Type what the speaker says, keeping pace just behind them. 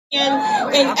in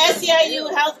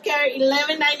SEIU Healthcare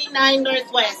 1199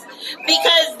 Northwest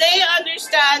because they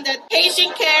understand that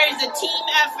patient care is a team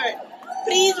effort.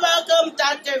 Please welcome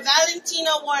Dr.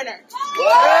 Valentina Warner.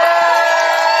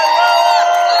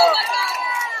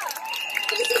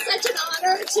 This is such an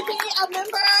honor to be a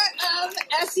member of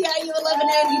SEIU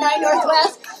 1199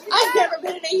 Northwest. I've never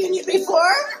been in a union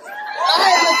before.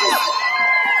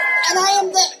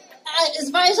 As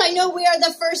far as I know, we are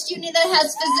the first union that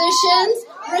has physicians,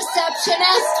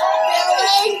 receptionists,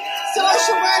 billing,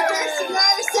 social workers,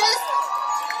 nurses.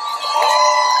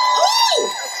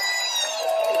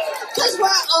 Because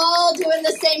we're all doing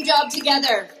the same job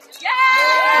together.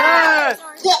 Yes!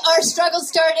 Our struggle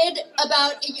started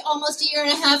about almost a year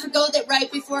and a half ago, that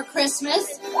right before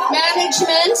Christmas,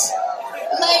 management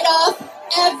laid off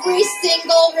every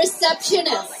single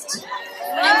receptionist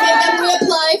and made them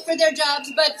reapply for their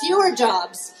jobs, but fewer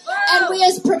jobs. And we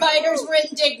as providers were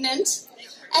indignant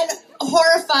and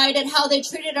horrified at how they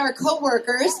treated our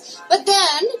co-workers. But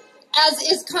then, as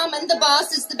is common, the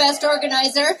boss is the best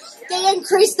organizer. They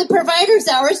increased the providers'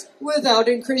 hours without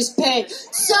increased pay.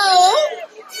 So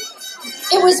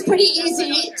it was pretty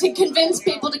easy to convince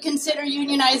people to consider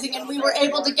unionizing, and we were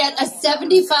able to get a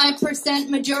 75%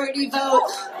 majority vote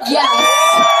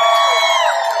yes.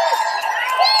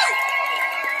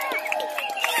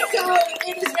 So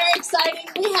it is very exciting.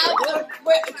 We have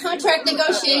contract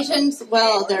negotiations.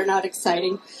 Well, they're not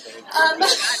exciting.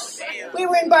 We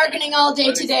were in bargaining all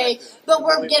day today, but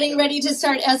we're getting ready to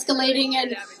start escalating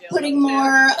and putting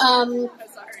more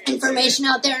information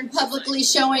out there and publicly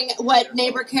showing what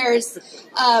Neighbor Care's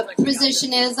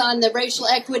position is on the racial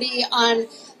equity, on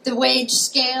the wage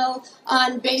scale,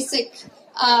 on basic,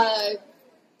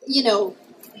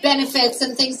 benefits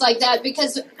and things like that,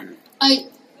 because a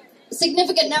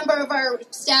significant number of our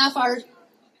staff are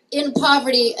in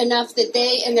poverty enough that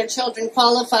they and their children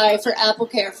qualify for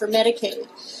AppleCare, for Medicaid.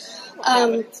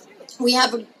 We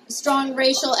have a strong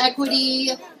racial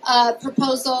equity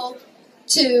proposal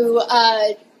to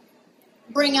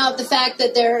bring out the fact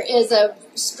that there is a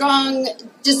strong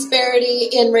disparity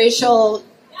in racial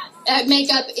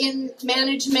makeup in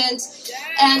management,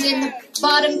 and in the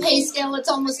bottom pay scale it's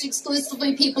almost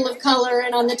exclusively people of color,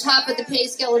 and on the top of the pay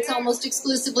scale it's almost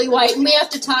exclusively white, and we have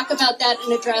to talk about that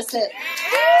and address it.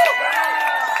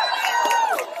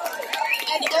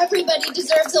 And everybody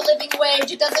deserves a living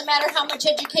wage. It doesn't matter how much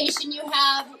education you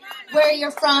have, where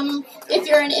you're from, if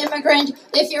you're an immigrant,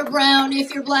 if you're brown,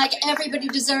 if you're black, everybody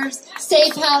deserves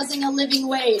safe housing, a living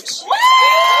wage.